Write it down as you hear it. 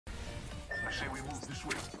say we move this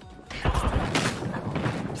way.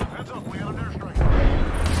 Heads up, we got an airstrike.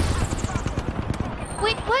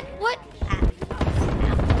 Wait, what? What?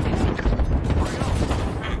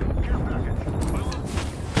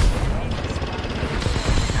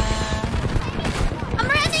 I'm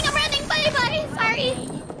running, bye. Sorry.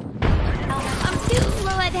 I'm too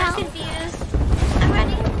low at health. I'm confused. I'm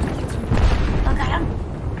running. Oh god,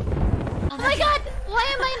 Oh my god, why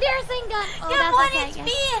am I embarrassing gun? Oh, you have that's 1 okay, I HP!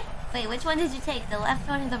 guess. Wait, which one did you take? The left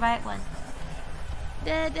one or the right one?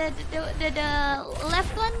 The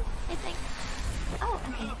left one, I think. Oh,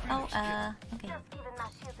 okay. Oh, okay.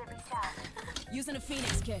 Using a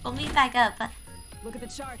Phoenix kit. Pull me back up. Look at the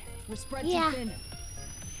chart. We're spread Yeah. too thin.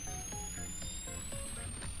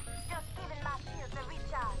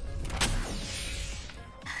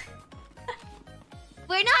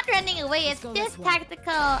 We're not running away, it's go just this way.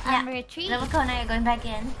 tactical retreat. Roboco and I are going back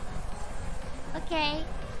in. Okay.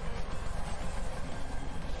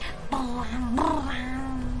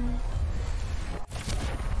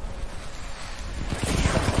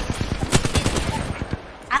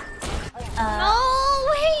 No,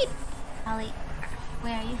 wait! Ollie,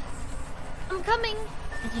 where are you? I'm coming.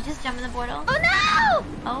 Did you just jump in the portal? Oh no!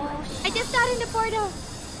 Oh, I just got in the portal.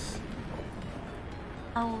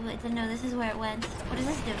 Oh, no, this is where it went. What does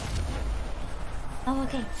this do? Oh,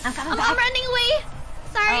 okay. I'm coming I'm back. running away.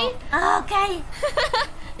 Sorry. Oh, okay.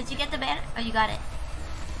 Did you get the banner? Oh, you got it.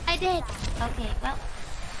 I did. Okay, well.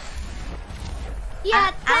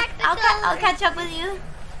 Yeah, tactical. I'll catch up with you.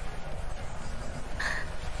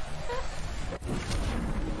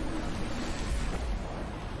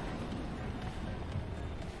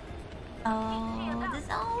 Oh.